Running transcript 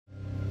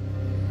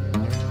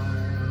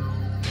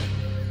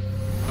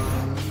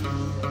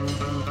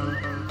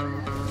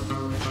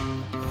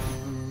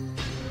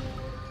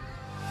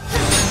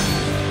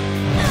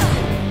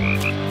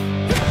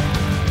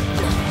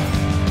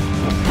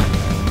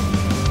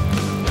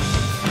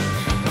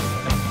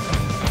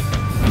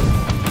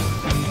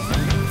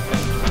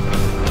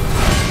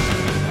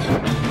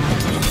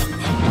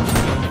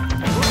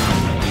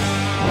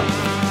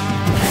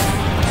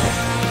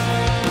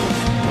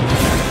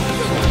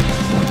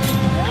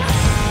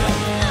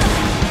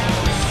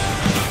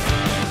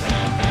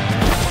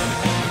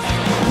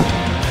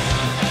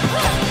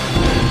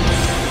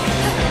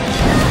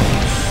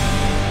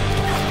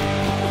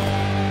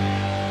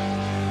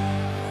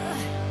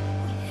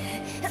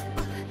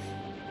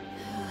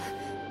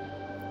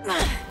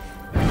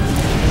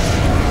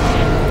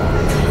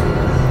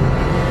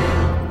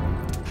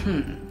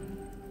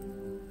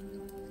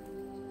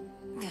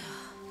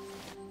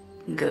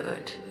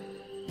Good.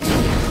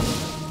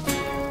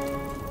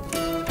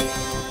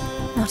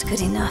 Not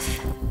good enough.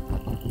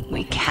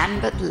 We can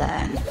but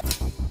learn.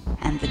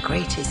 And the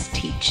greatest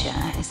teacher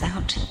is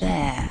out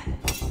there.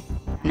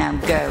 Now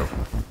go.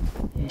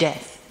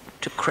 Death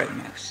to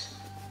Kronos.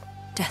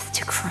 Death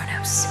to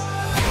Kronos.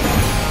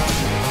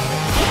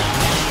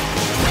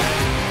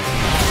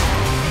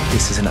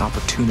 This is an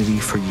opportunity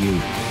for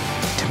you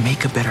to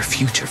make a better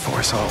future for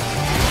us all.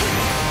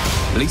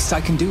 The least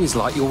I can do is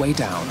light your way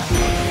down.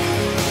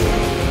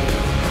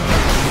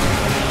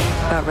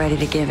 About ready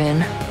to give in?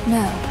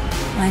 No,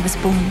 I was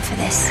born for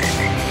this.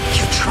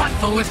 You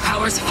trifle with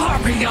powers far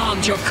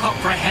beyond your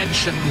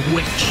comprehension,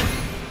 witch.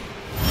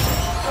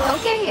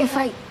 Okay, if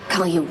I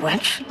call you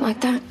witch like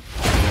that?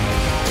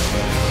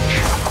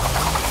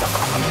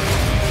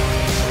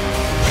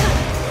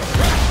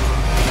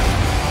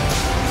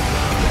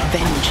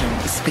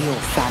 Vengeance for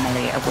your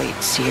family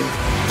awaits you.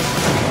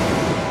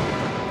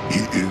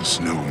 He is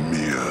no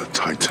mere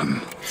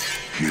titan.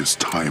 He is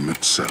time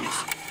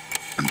itself,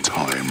 and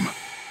time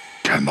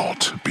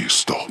cannot be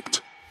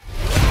stopped.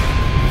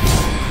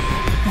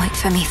 Wait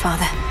for me,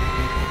 Father.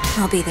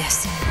 I'll be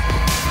this.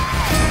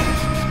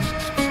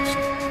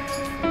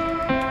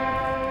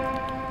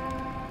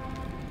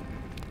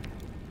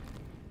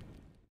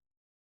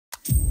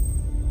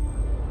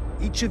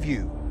 Each of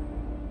you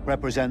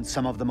represents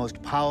some of the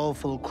most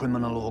powerful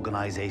criminal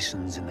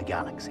organizations in the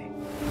galaxy.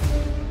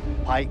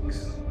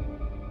 Pikes,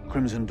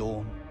 Crimson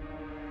Dawn,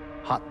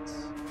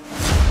 Huts.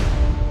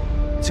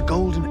 It's a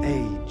golden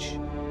age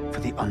for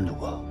the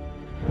underworld.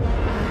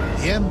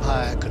 The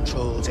Empire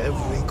controls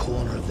every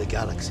corner of the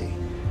galaxy,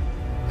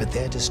 but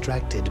they're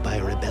distracted by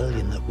a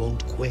rebellion that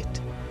won't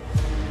quit.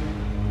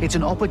 It's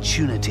an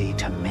opportunity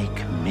to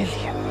make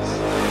millions.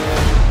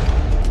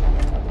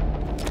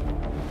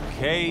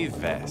 Kay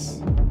Vess,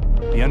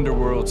 the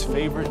underworld's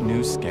favorite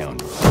new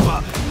scoundrel.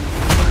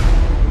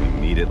 We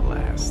meet at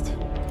last.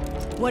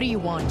 What do you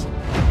want?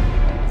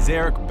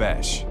 Zarek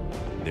Besh.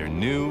 They're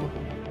new,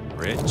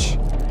 rich,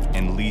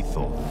 and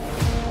lethal.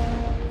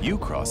 You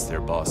crossed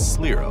their boss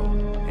Sliro,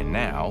 and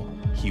now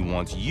he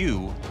wants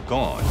you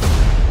gone.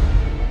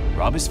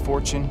 Rob his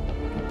fortune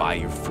and buy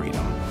your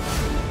freedom.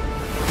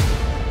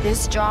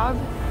 This job,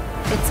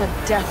 it's a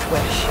death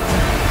wish.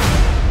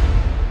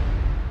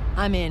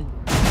 I'm in.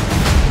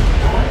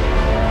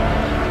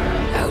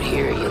 Out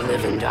here, you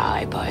live and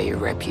die by your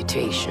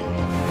reputation.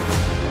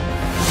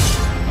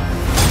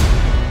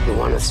 You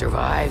want to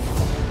survive?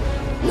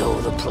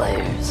 Know the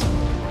players.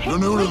 You're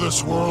new to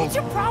this world. What's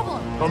your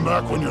problem? Come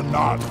back when you're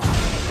not.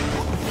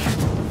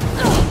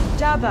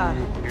 Jabba,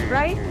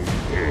 right?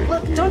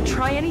 Look, don't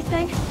try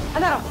anything. I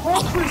got a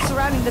whole crew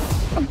surrounding the...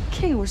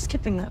 Okay, we're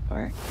skipping that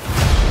part.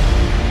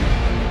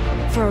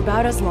 For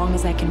about as long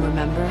as I can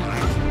remember,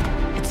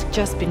 it's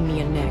just been me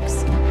and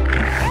Nyx.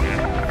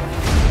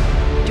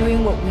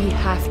 Doing what we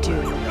have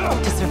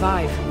to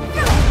survive.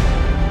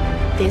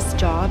 This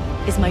job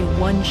is my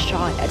one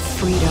shot at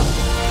freedom.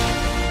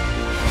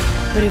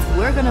 But if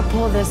we're gonna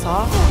pull this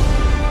off,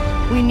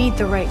 we need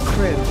the right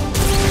crew.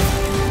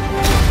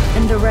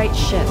 And the right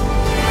ship.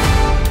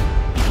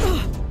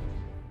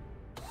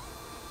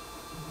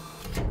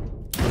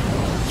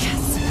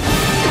 Yes!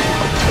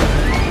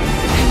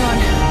 Hang on.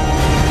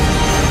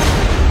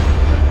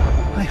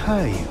 I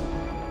hire you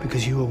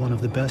because you are one of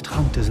the best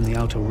hunters in the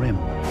Outer Rim.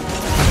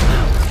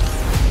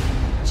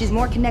 She's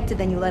more connected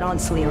than you let on,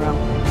 Sliro.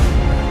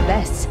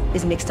 Vess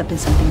is mixed up in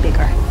something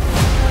bigger.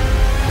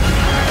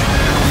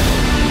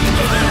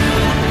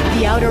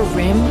 The Outer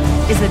Rim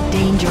is a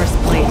dangerous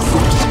place.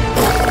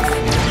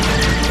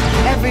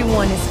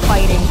 Everyone is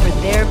fighting for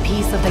their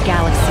piece of the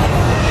galaxy.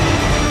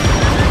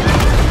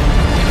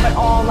 But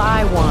all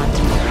I want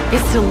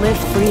is to live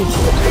free.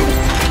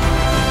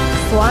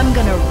 So I'm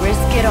gonna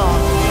risk it all.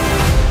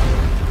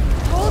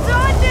 Hold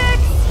on,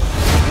 Nyx!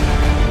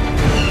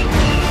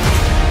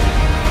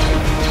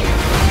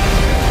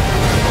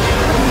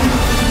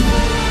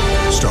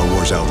 Star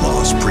Wars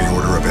Outlaws,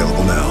 pre-order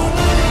available now.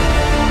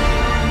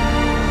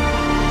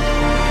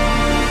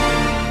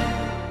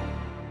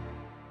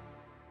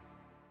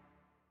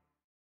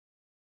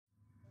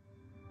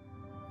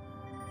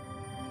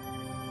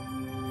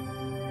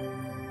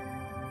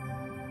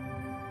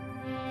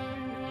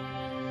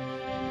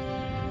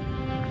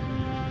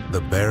 The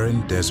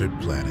barren desert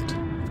planet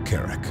of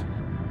Karak.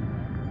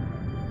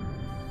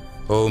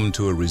 Home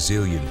to a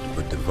resilient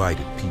but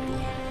divided people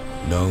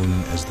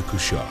known as the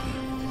Kushan.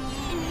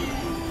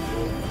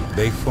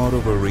 They fought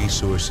over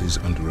resources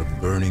under a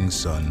burning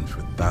sun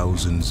for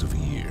thousands of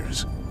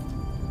years.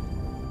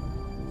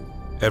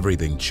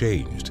 Everything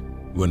changed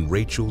when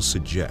Rachel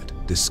Sajet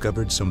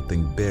discovered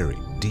something buried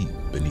deep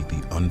beneath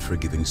the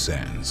unforgiving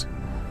sands.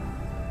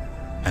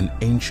 An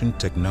ancient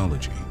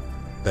technology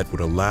that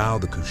would allow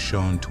the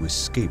Kushan to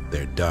escape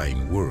their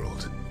dying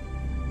world.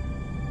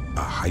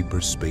 A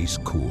hyperspace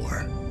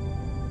core.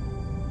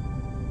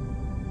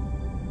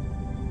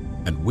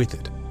 And with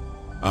it,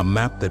 a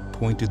map that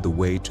pointed the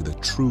way to the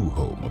true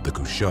home of the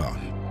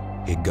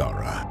Kushan,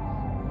 Hiigara.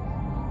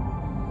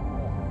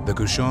 The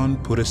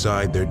Kushan put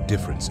aside their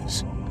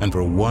differences and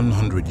for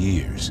 100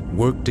 years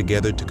worked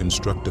together to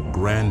construct a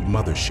grand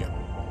mothership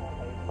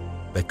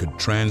that could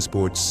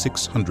transport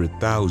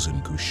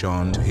 600,000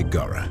 Kushan to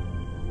Hiigara.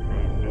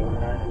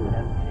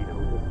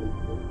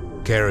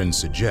 Karen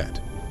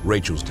Sajet,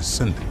 Rachel's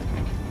descendant,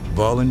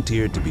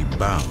 volunteered to be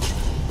bound,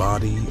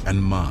 body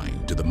and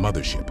mind, to the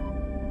mothership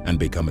and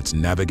become its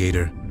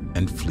navigator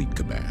and fleet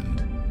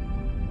command.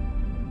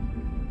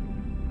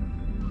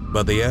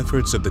 But the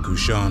efforts of the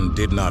Kushan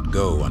did not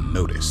go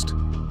unnoticed.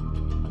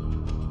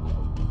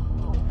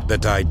 The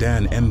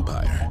Taidan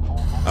Empire,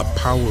 a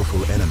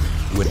powerful enemy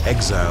who had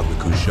exiled the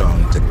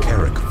Kushan to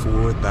Carrick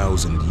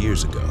 4,000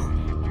 years ago,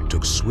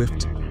 took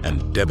swift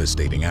and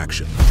devastating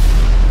action.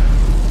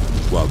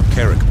 While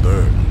Carrick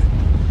burned,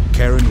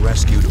 Karen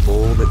rescued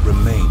all that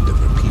remained of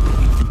her people.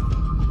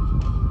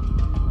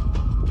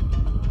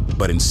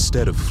 But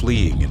instead of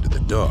fleeing into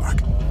the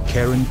dark,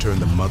 Karen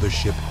turned the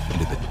mothership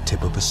into the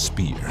tip of a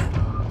spear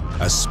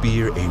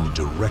aimed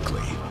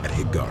directly at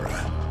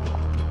Hiigara.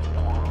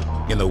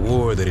 In the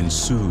war that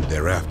ensued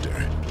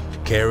thereafter,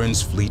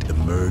 Karen's fleet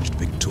emerged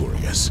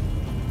victorious.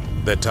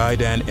 The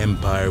Taidan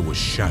Empire was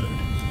shattered,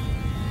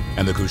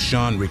 and the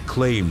Kushan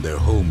reclaimed their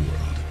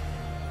homeworld,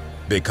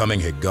 becoming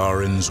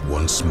Hiigarans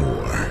once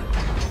more.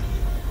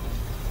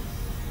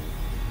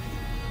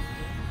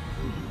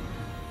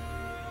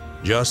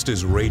 Just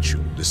as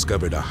Rachel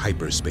discovered a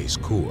hyperspace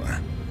core,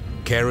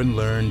 Karen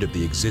learned of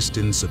the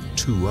existence of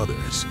two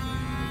others.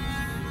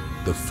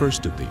 The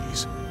first of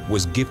these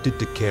was gifted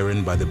to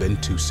Karen by the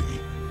Bentusi,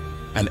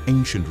 an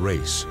ancient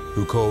race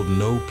who called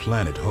no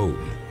planet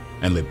home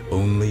and lived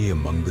only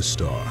among the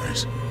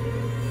stars.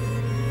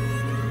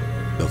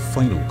 The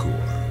final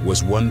core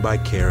was won by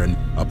Karen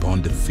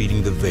upon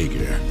defeating the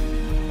Vaegir,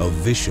 a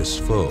vicious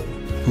foe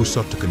who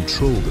sought to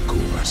control the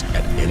cores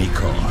at any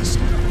cost.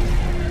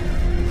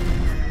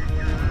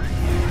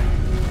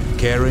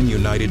 Karen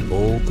united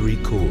all three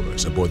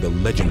cores aboard the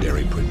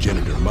legendary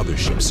progenitor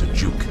mothership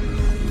Sajuk,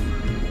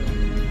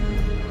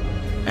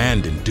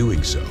 and in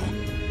doing so,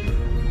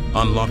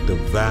 unlocked a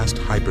vast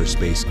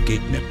hyperspace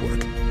gate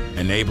network,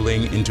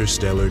 enabling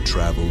interstellar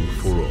travel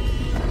for all.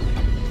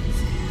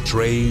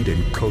 Trade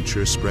and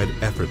culture spread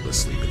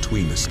effortlessly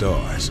between the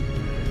stars.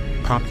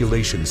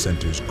 Population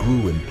centers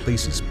grew in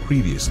places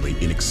previously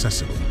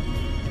inaccessible,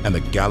 and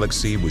the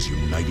galaxy was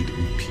united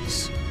in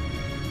peace.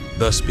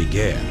 Thus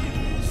began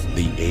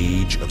the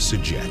Age of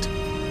Sajet.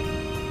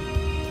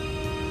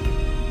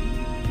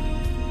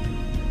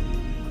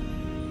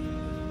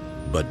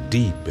 But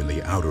deep in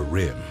the Outer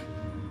Rim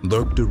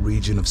lurked a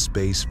region of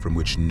space from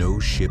which no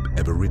ship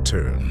ever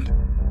returned.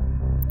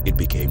 It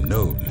became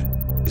known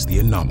as the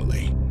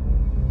Anomaly.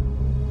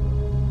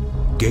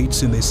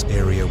 Gates in this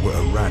area were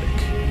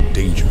erratic,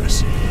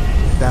 dangerous.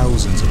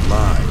 Thousands of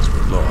lives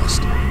were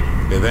lost.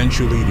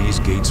 Eventually, these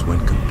gates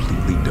went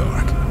completely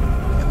dark,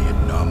 and the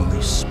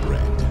Anomaly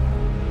spread.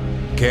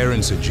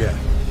 Karen Sajet,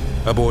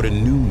 aboard a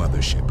new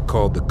mothership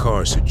called the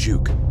Kar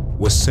Sajuk,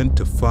 was sent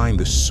to find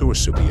the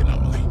source of the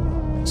Anomaly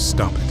and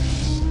stop it.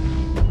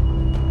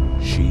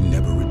 She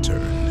never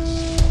returned.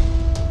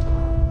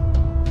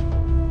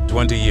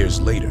 20 years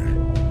later,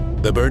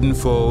 the burden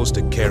falls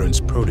to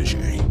Karen's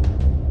protege,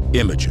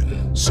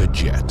 Imogen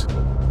Sajet.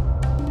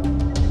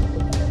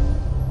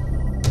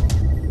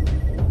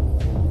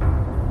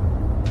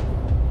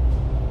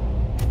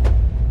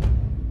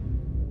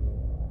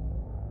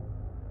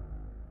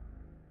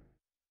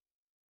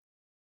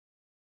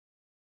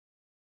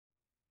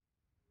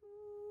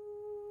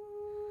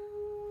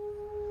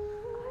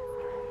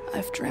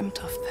 I've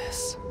dreamt of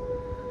this.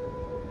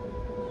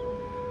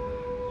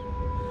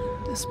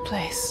 This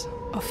place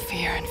of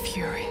fear and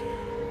fury.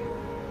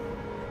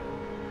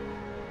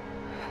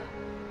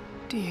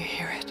 Do you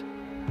hear it?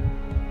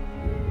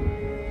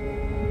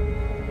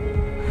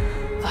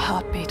 The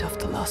heartbeat of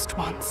the lost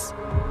ones.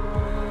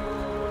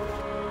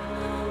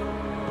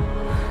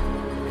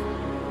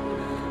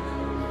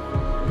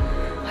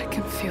 I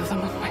can feel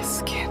them on my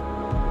skin.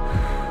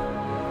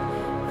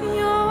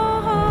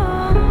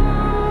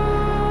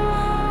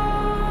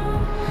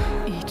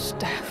 Each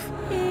death,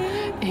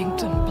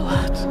 inked in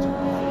blood.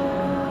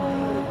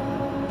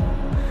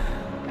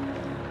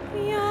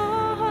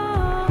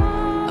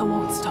 I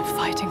won't stop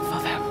fighting for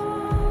them.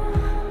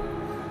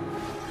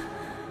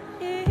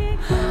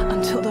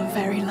 Until the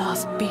very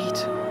last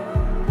beat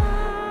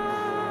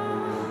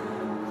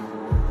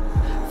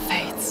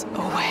fades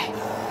away.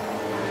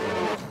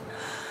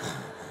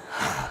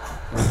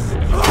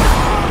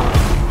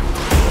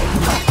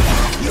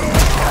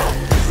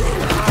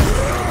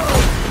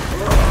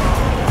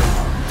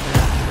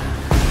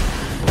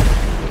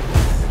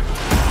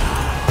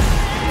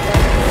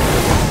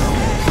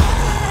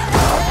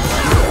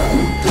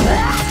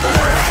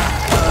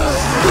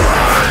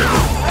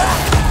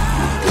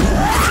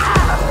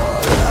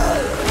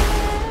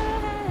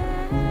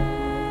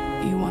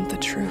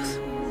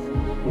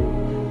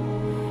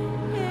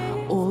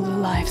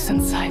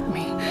 Inside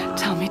me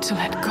tell me to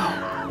let go.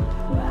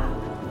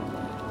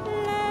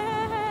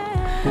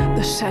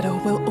 shadow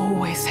will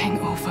always hang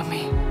over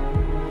me.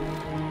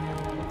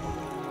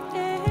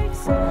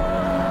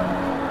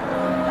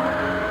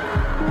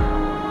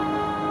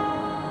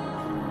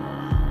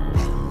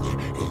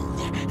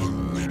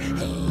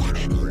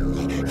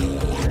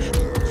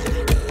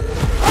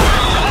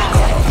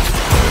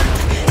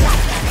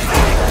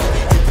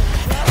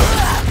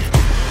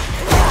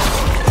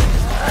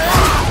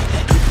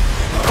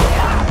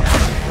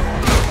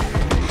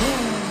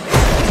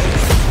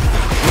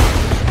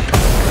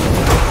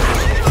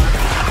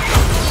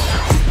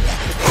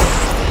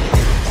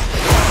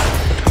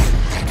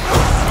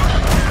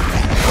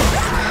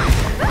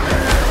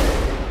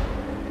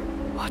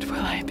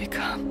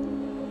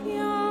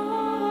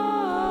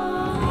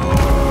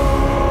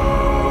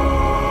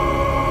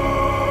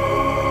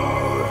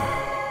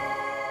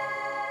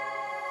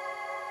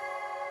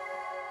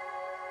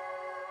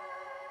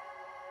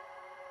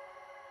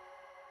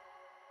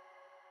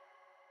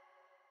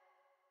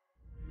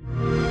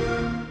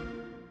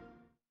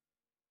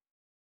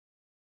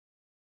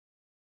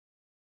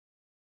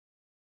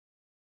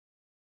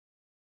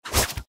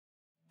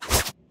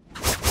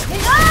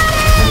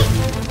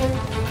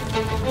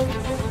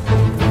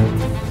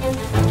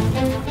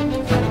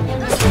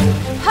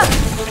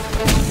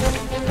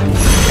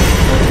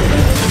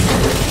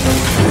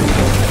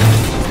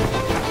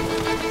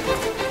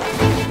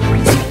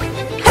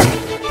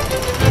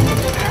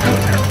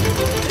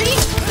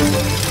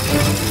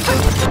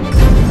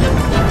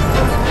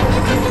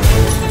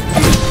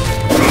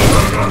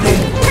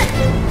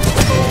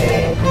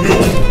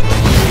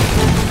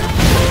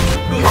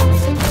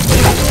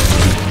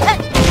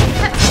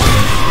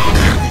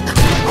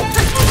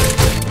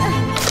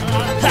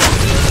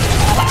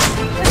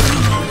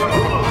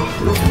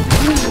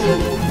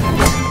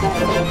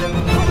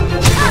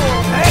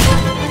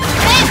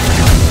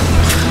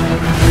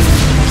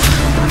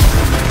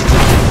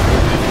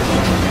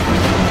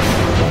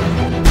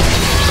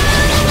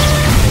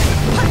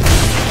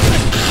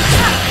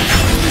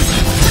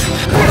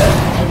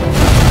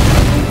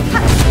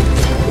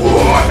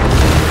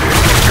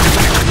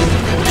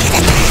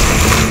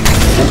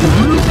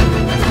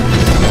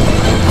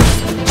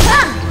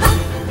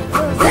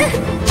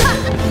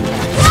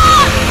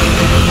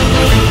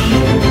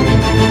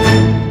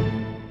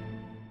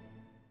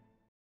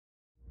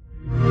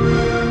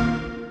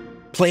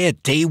 Play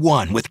it day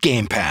one with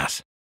Game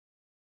Pass.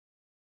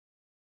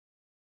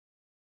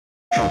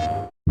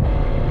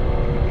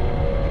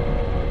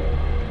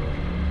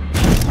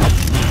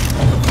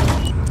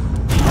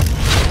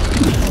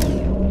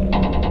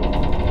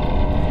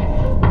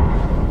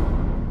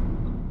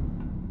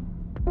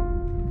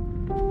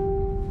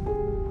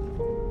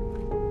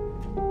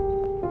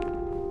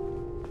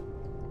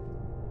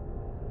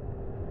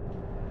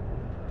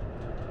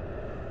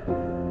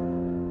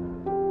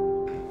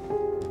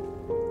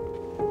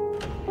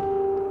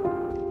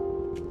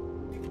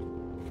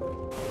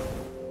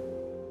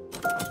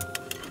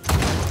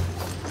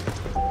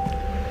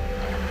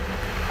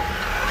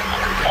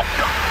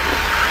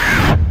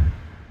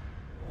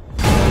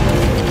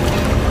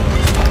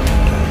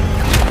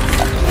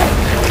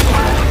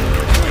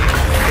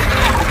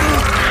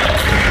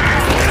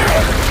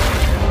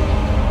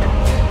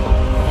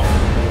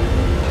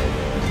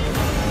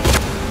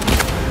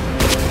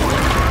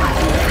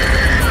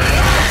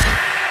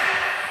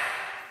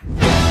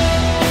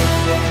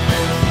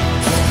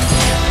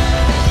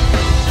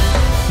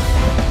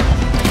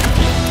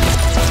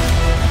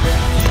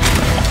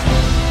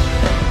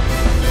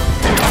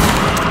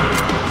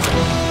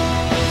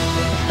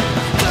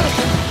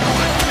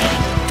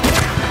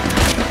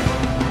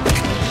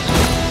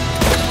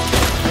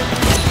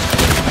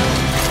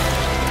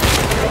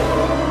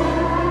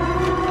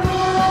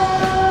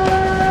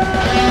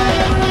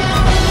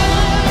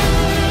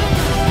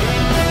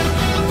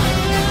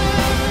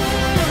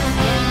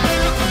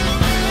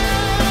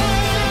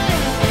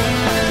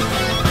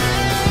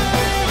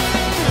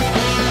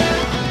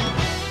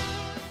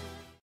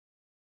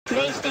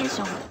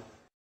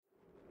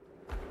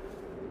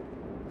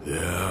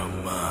 Their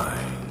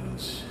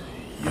minds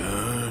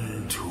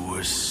yearn to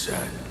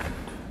ascend,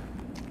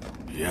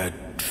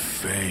 yet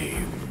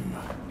fame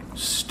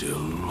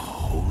still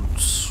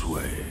holds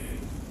sway.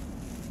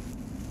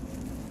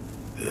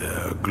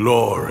 Their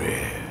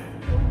glory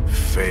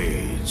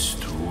fades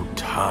through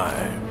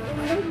time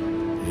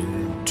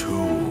in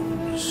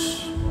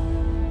tombs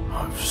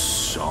of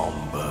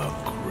somber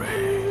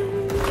gray.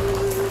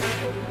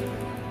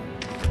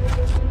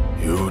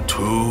 You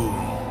too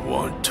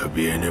want to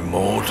be an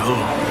immortal?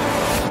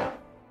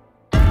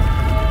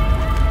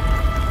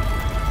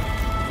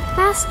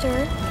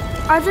 Master,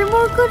 are there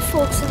more good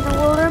folks in the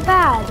world or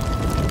bad?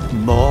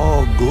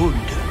 More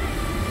good,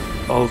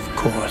 of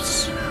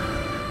course.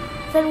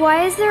 Then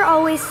why is there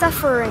always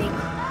suffering?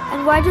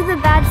 And why do the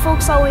bad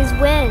folks always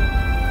win?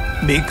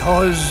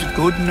 Because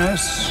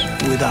goodness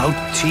without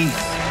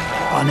teeth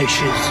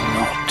punishes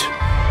not.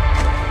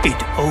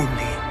 It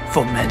only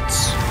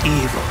foments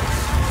evil.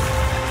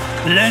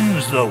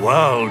 Cleanse the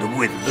world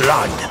with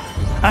blood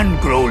and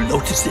grow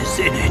lotuses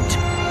in it.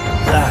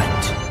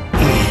 That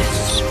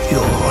is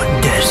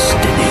your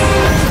destiny.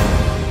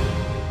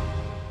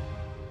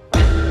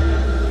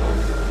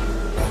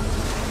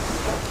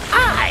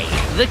 I,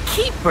 the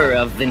Keeper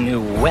of the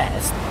New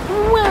West,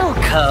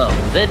 welcome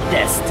the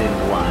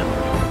Destined One.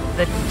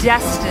 The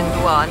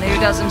Destined One who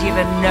doesn't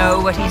even know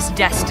what he's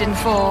destined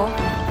for?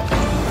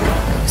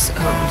 Those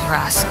old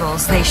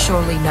rascals, they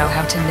surely know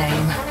how to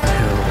name.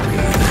 Tell me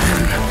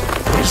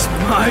then, is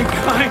my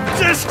kind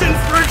destined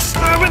for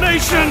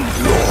extermination?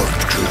 You're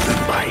driven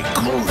by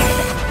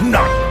greed,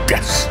 not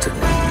destiny.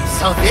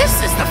 So this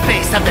is the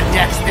face of the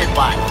Destined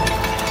One.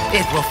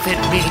 It will fit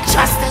me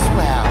just as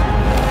well.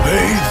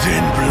 Bathed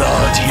in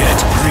blood, yet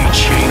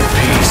preaching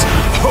peace.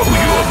 Oh,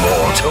 you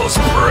immortals,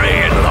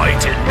 pray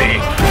enlighten me.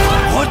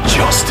 What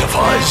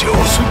justifies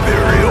your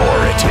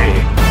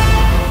superiority?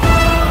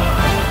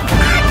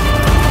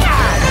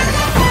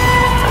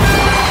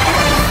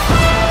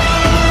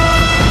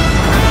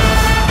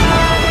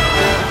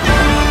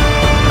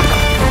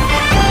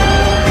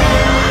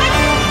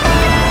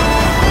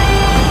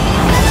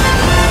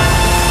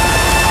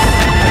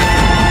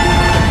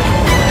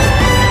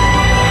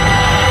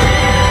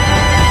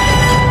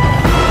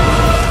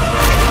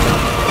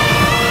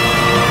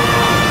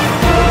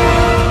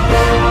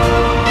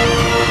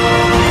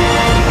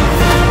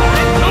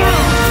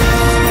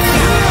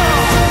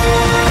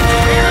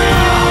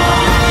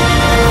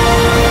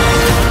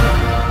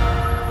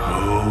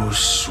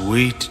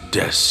 Sweet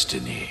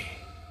destiny.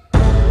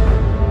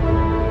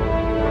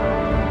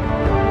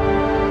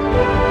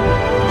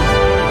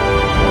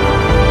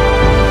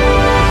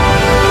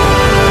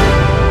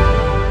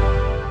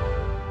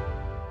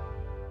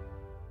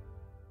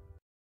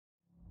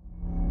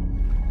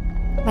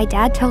 My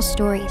dad tells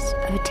stories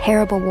of a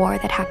terrible war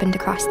that happened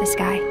across the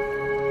sky.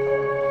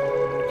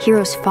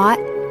 Heroes fought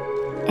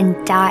and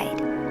died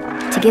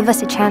to give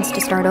us a chance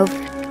to start over.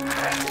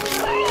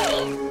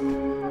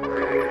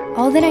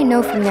 All that I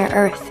know from their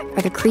Earth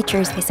are the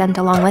creatures they sent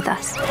along with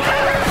us.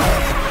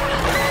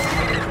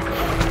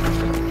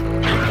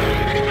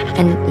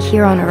 And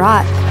here on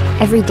Arat,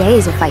 every day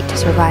is a fight to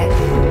survive.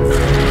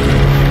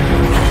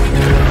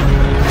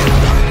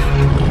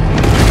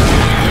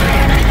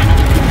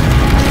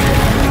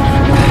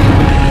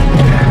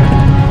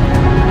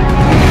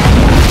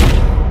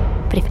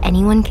 But if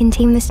anyone can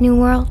tame this new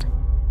world,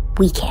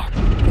 we can.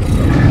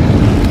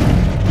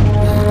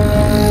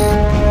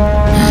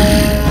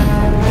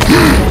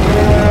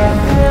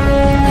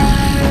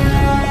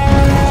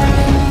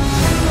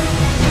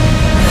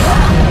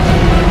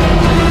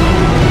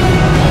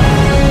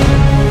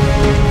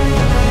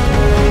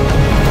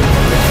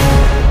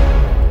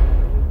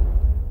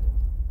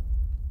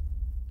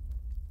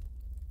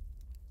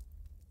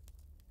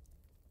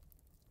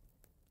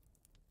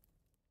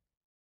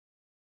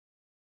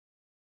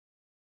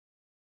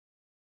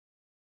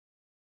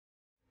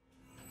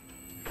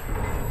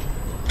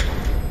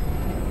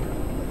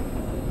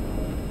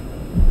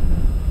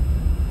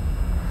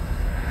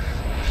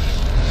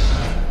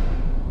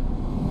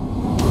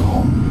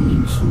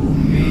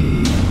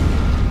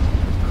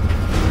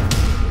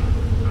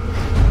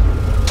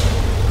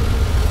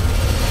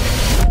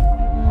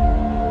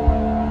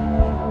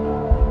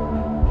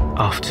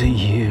 After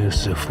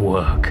years of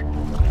work,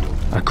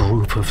 a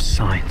group of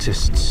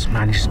scientists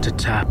managed to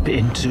tap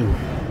into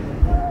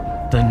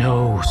the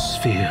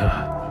noosphere,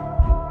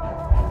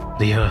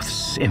 the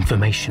Earth's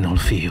informational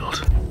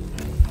field.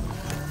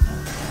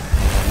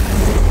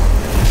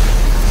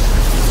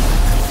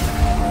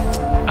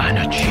 An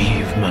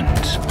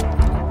achievement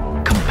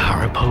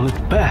comparable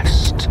at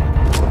best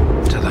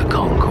to the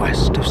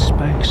conquest of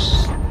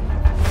space.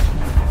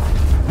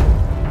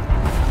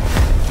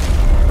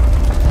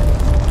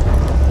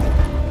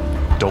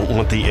 Don't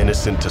want the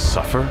innocent to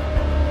suffer?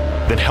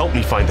 Then help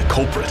me find the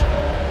culprit.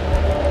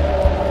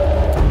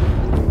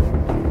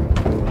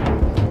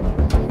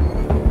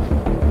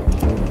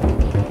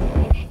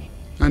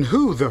 And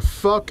who the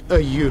fuck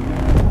are you?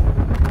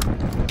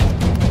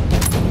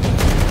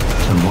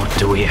 And what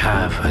do we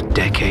have a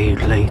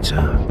decade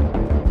later?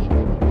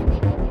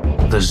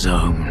 The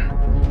Zone,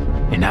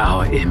 in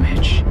our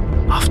image,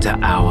 after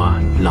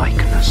our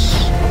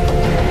likeness.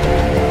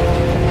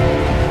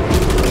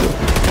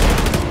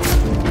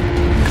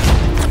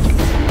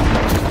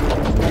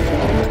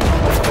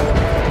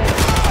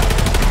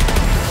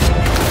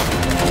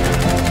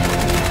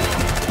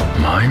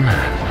 My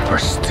men are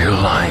still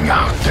lying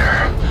out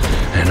there,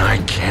 and I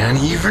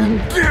can't even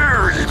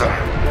bury them.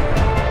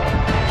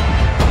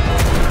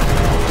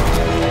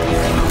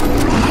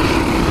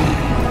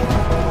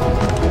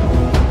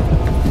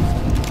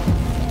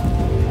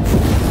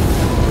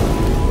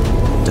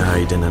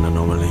 Died in an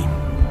anomaly,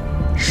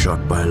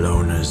 shot by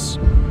loners,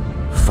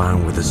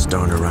 found with a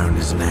stone around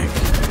his neck,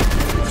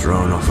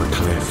 thrown off a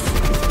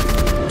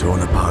cliff,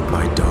 torn apart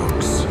by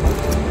dogs.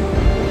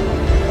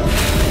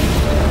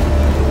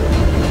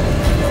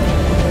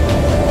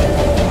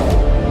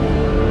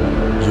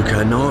 You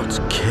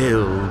cannot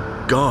kill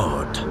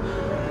God,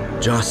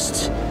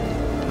 just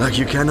like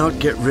you cannot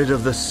get rid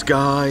of the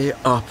sky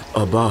up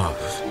above.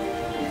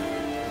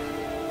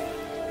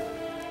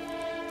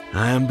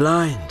 I am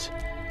blind,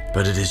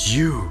 But it is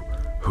you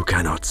who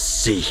cannot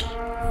see.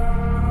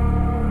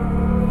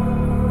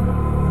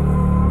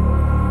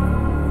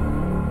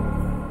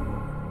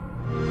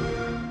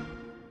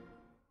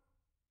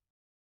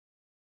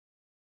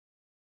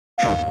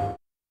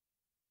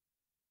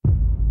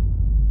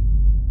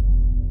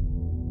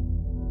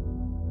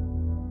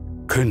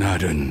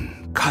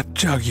 그날은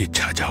갑자기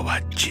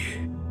찾아왔지.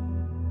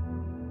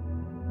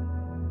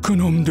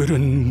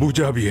 그놈들은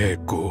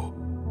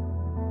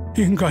무자비했고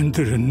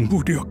인간들은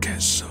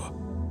무력했어.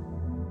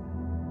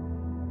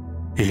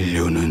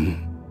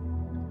 인류는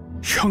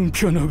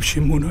형편없이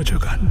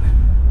무너져갔네.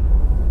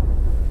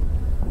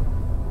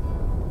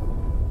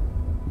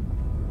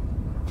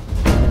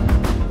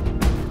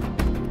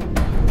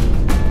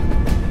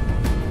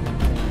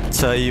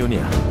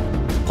 자이오니아,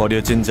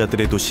 버려진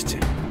자들의 도시지.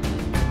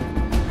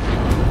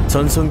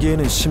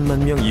 전성기에는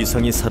 10만 명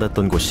이상이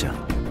살았던 곳이야. 와,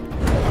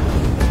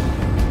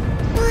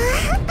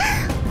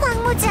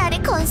 황무지 아래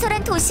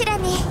건설한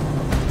도시라니.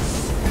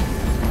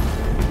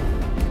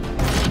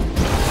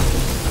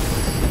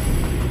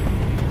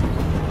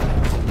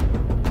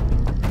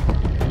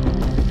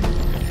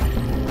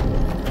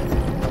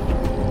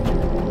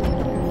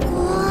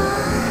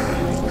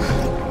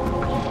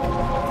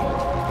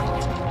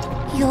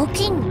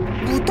 여긴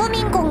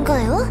무덤인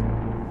건가요?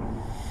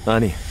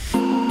 아니,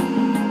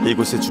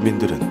 이곳의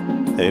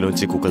주민들은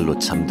에너지 고갈로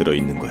잠들어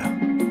있는 거야.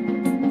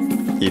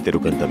 이대로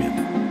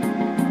간다면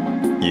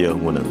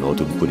영원한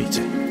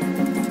어둠뿐이지.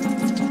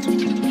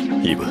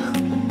 이브,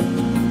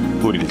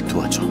 우리를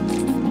도와줘.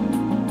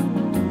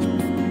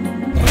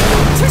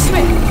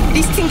 조심해!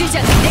 리스팅되지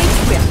않는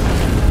네이티브야.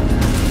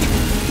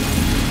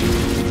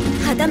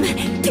 아담,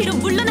 뒤로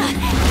물러나!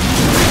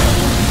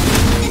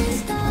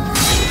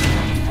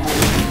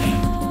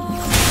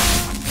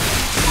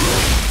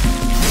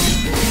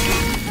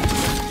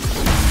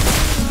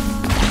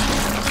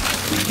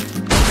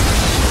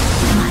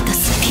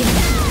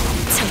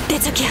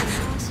 절대적이야.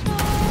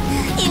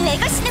 이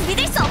레거시는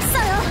믿을 수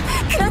없어요.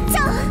 그렇죠?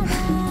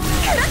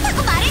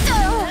 그렇다고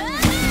말해줘요.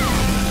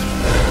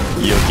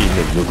 여기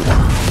있는 누구도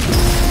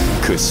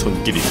그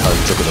손길이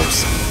닿은 적은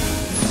없어.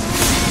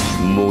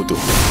 모두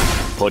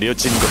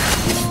버려진 거야.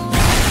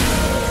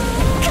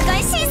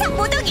 그건 신상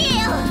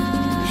모독이에요.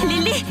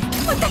 릴리,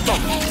 부탁해.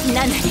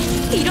 난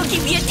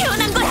이러기 위해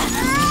태어난 거야.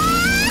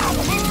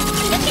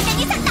 이렇게 된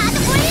이상 나도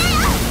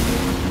몰라요.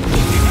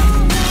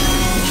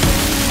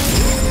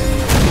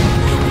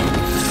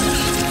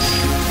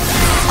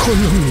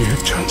 고용리의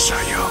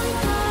천사여,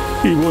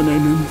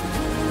 이번에는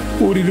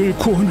우리를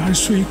구원할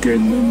수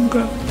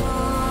있겠는가?